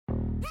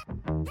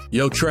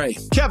Yo, Trey.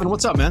 Kevin,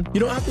 what's up, man?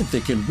 I've been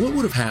thinking, what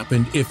would have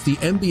happened if the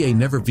NBA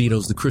never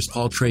vetoes the Chris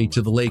Paul trade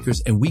to the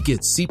Lakers and we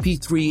get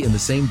CP3 in the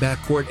same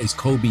backcourt as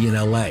Kobe in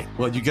LA?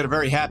 Well, you get a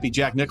very happy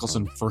Jack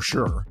Nicholson for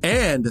sure.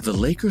 And the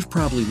Lakers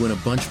probably win a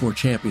bunch more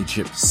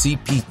championships.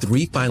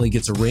 CP3 finally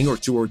gets a ring or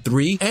two or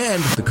three,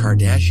 and the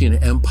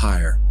Kardashian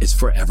empire is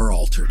forever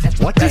altered.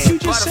 What did you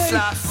just say?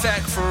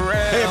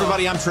 Hey,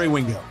 everybody, I'm Trey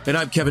Wingo. And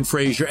I'm Kevin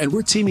Frazier, and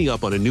we're teaming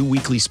up on a new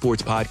weekly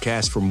sports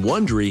podcast from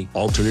Wondery,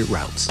 Alternate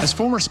Routes. As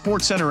former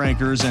Sports Center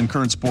anchors and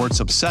current sports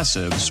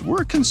obsessives,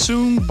 we're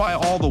consumed by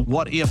all the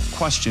what-if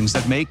questions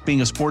that make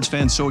being a sports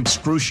fan so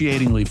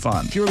excruciatingly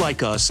fun. If you're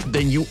like us,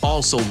 then you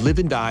also live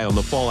and die on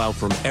the fallout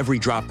from every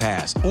drop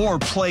pass. Or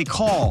play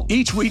call.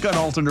 Each week on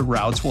Alternate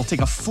Routes, we'll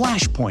take a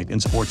flashpoint in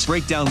sports,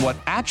 break down what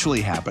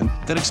actually happened,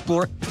 then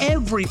explore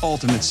every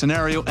alternate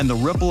scenario and the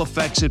ripple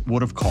effects it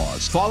would have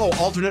caused. Follow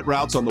Alternate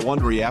Routes on the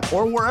Wondery app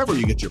or wherever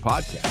you get your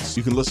podcasts.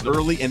 You can listen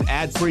early and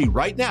ad-free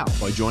right now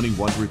by joining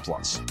Wondery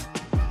Plus.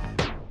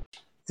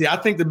 See, I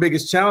think the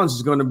biggest challenge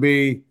is going to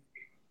be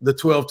the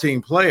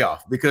 12-team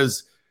playoff,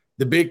 because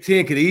the Big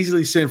Ten could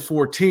easily send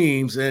 4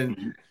 teams,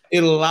 and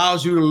it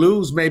allows you to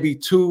lose maybe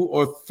 2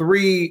 or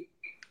 3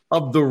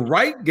 of the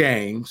right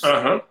games.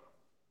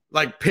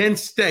 Like Penn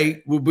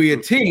State will be a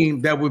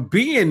team that would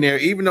be in there,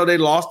 even though they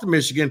lost to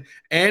Michigan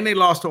and they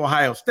lost to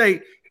Ohio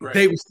State. Right.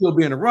 They would still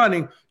be in the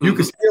running. You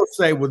can still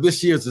say, well,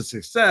 this year's a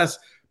success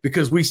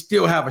because we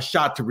still have a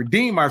shot to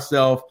redeem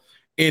ourselves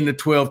in the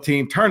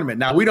 12-team tournament.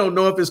 Now, we don't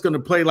know if it's going to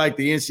play like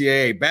the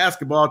NCAA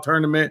basketball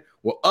tournament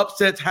where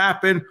upsets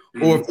happen,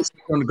 or if it's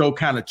going to go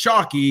kind of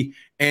chalky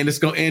and it's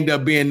going to end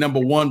up being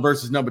number 1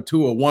 versus number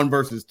 2 or 1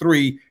 versus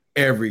 3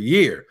 every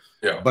year.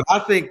 Yeah. But I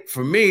think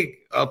for me,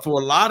 for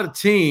a lot of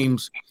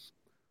teams,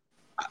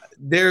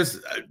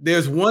 there's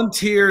one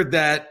tier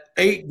that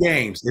 8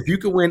 games. If you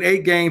can win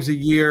 8 games a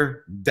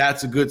year,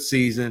 that's a good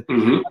season.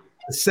 The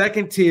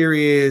second tier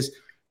is,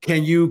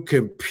 can you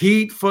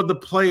compete for the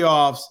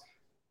playoffs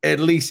at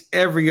least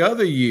every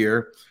other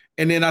year?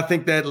 And then I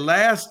think that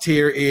last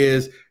tier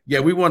is,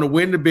 we want to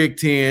win the Big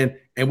Ten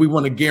and we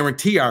want to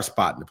guarantee our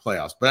spot in the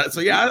playoffs. But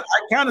I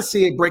kind of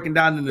see it breaking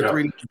down into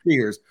 3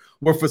 tiers,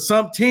 where for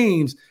some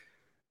teams,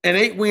 an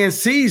 8-win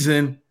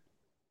season,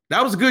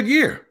 that was a good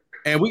year.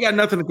 And we got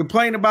nothing to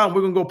complain about.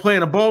 We're going to go play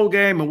in a bowl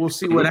game and we'll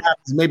see what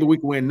happens. Maybe we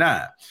can win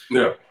 9.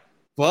 Yeah.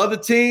 For other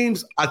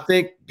teams, I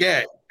think,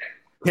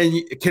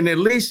 can at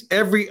least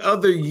every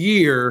other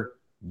year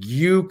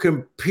you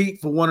compete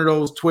for one of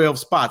those 12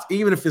 spots.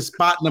 Even if it's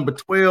spot number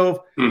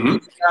 12,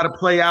 you got to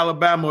play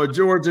Alabama or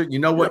Georgia. You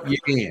know what?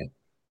 You're in.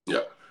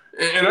 Yeah.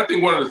 And I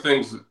think one of the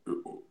things,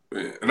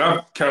 and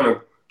I've kind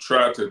of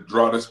tried to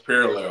draw this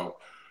parallel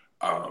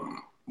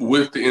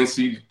with the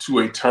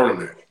NCAA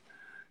tournament.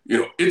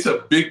 It's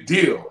a big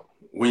deal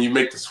when you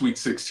make the Sweet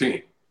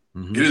 16.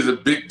 It is a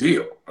big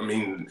deal. I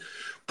mean,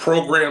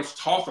 programs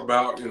talk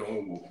about,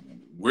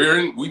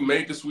 we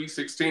made the Sweet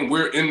 16.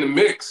 We're in the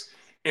mix.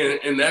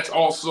 And that's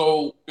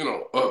also,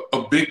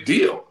 a big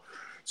deal.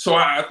 So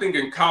I think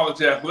in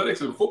college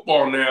athletics and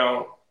football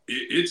now,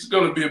 it's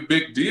going to be a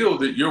big deal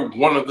that you're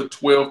one of the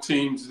 12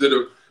 teams that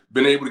have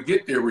been able to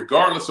get there,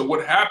 regardless of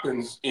what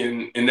happens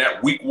in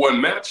that week 1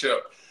 matchup.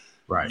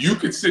 Right. You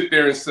could sit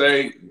there and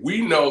say,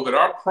 we know that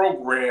our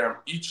program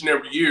each and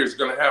every year is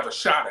going to have a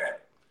shot at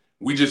it.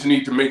 We just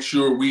need to make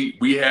sure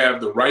we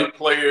have the right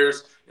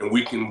players and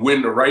we can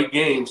win the right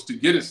games to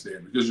get us there.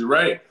 Because you're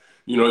right.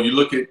 You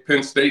look at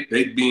Penn State,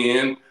 they'd be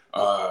in.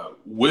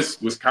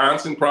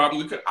 Wisconsin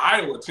probably could.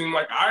 Iowa, a team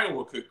like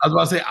Iowa could. I was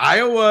about to say,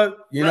 Iowa,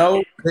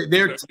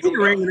 they're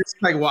teetering. It's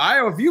like, well,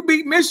 Iowa, if you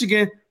beat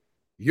Michigan,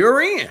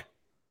 you're in.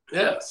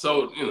 Yeah.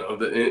 So,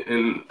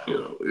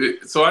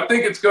 so I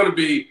think it's going to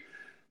be,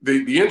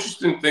 the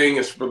interesting thing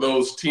is for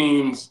those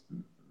teams,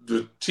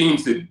 the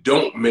teams that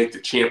don't make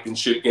the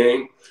championship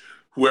game,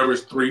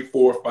 whoever's 3,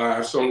 4,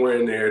 5, somewhere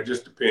in there, it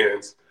just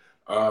depends.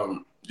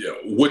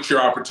 What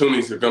your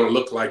opportunities are going to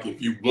look like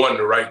if you won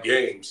the right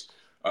games.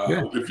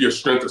 If your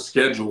strength of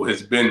schedule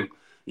has been,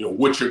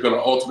 what you're going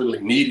to ultimately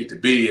need it to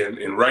be.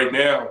 And right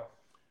now,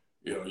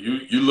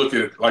 you look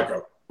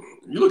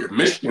at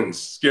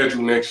Michigan's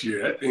schedule next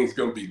year. That thing's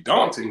going to be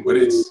daunting, but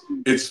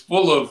it's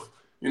full of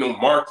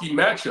marquee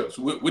matchups,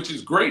 which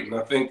is great. And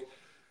I think,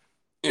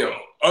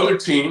 other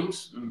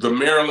teams, the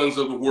Marylands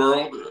of the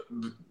world,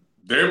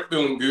 they're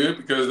feeling good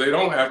because they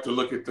don't have to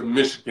look at the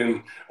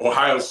Michigan,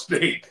 Ohio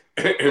State,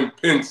 and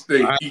Penn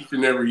State each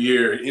and every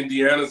year.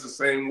 Indiana's the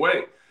same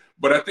way.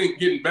 But I think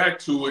getting back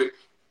to it,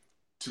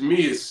 to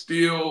me, it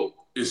still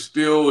is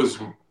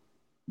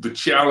the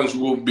challenge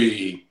will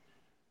be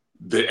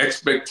the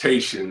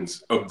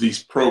expectations of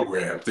these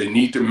programs. They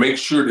need to make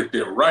sure that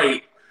they're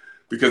right,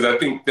 because I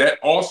think that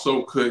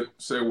also could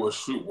say, well,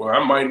 shoot,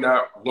 I might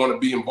not want to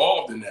be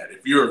involved in that.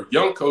 If you're a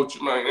young coach,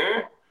 you're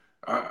like,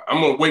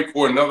 I'm going to wait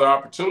for another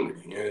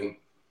opportunity. And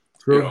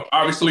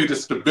obviously the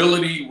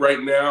stability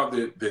right now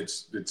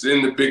that's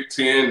in the Big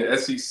Ten, the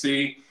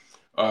SEC,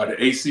 the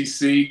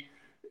ACC,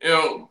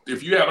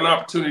 if you have an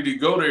opportunity to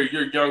go there,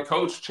 you're a young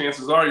coach,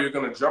 chances are you're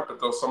going to jump at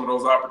some of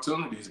those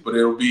opportunities, but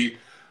it'll be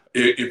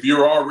if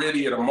you're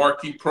already at a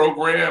marquee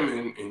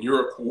program and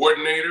you're a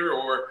coordinator,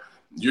 or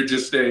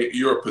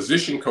you're a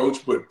position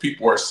coach, but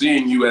people are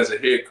seeing you as a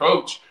head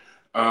coach,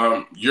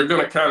 you're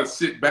going to kind of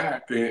sit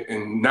back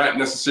and not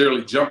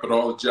necessarily jump at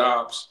all the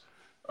jobs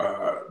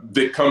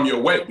that come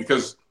your way.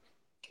 Because,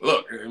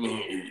 look, I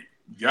mean,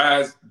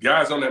 guys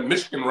on that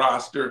Michigan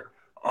roster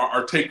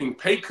are taking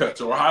pay cuts,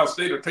 or Ohio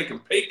State are taking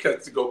pay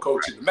cuts to go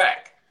coach in the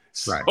MAC.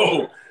 Right.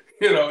 So,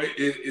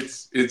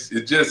 it's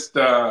just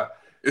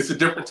it's a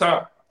different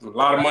time. A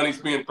lot of money's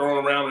being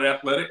thrown around in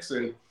athletics,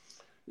 and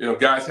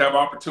guys have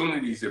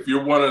opportunities. If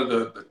you're one of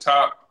the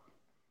top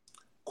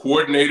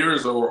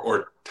coordinators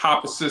or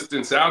top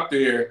assistants out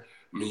there,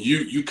 I mean,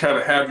 you kind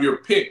of have your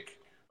pick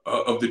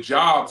of the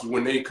jobs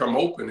when they come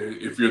open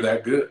if you're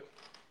that good.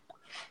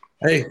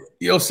 Hey,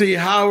 you'll see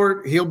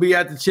Howard. He'll be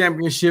at the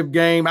championship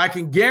game. I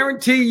can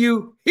guarantee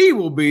you he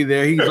will be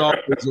there. He's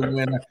always a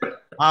winner.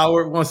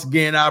 Howard, once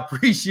again, I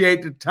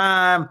appreciate the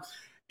time.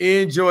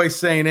 Enjoy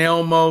St.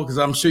 Elmo, because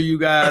I'm sure you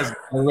guys have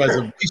a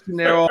reservation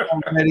there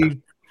already.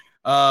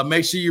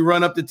 Make sure you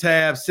run up the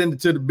tab, send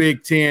it to the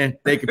Big Ten.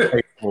 They can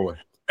pay for it.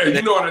 Hey,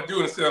 you know what I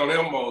do in St.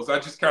 Elmo's? I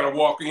just kind of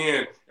walk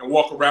in and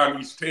walk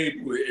around each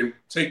table and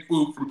take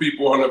food from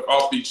people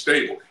off each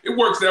table. It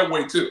works that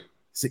way too.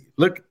 See,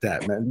 look at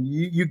that, man.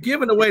 You're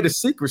giving away the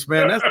secrets,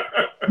 man. That's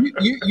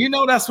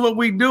that's what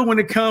we do when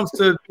it comes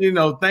to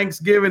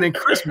Thanksgiving and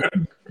Christmas.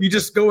 You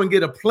just go and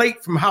get a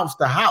plate from house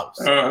to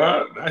house.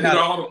 I hit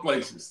all the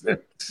places.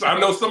 I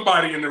know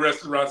somebody in the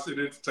restaurant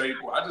sitting at the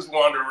table. I just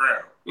wander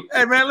around.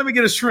 Hey, man, let me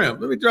get a shrimp.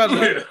 Let me try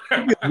that.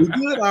 Yeah. We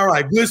good? All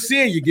right. Good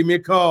seeing you. Give me a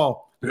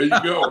call. There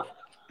you go.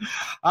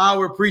 I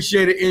would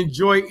appreciate it.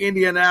 Enjoy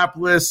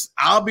Indianapolis.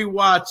 I'll be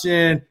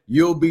watching.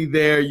 You'll be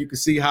there. You can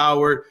see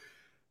Howard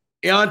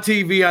on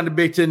TV on the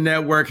Big Ten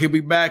Network. He'll be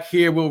back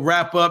here. We'll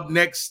wrap up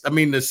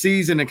the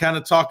season, and kind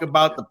of talk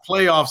about the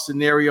playoff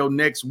scenario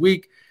next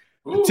week.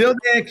 Ooh. Until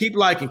then, keep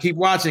liking, keep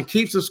watching,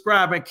 keep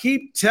subscribing,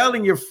 keep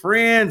telling your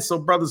friends so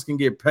brothers can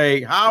get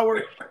paid.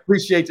 Howard,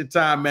 appreciate your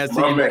time, man.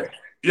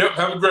 Yep,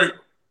 have a great one.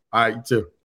 All right, you too.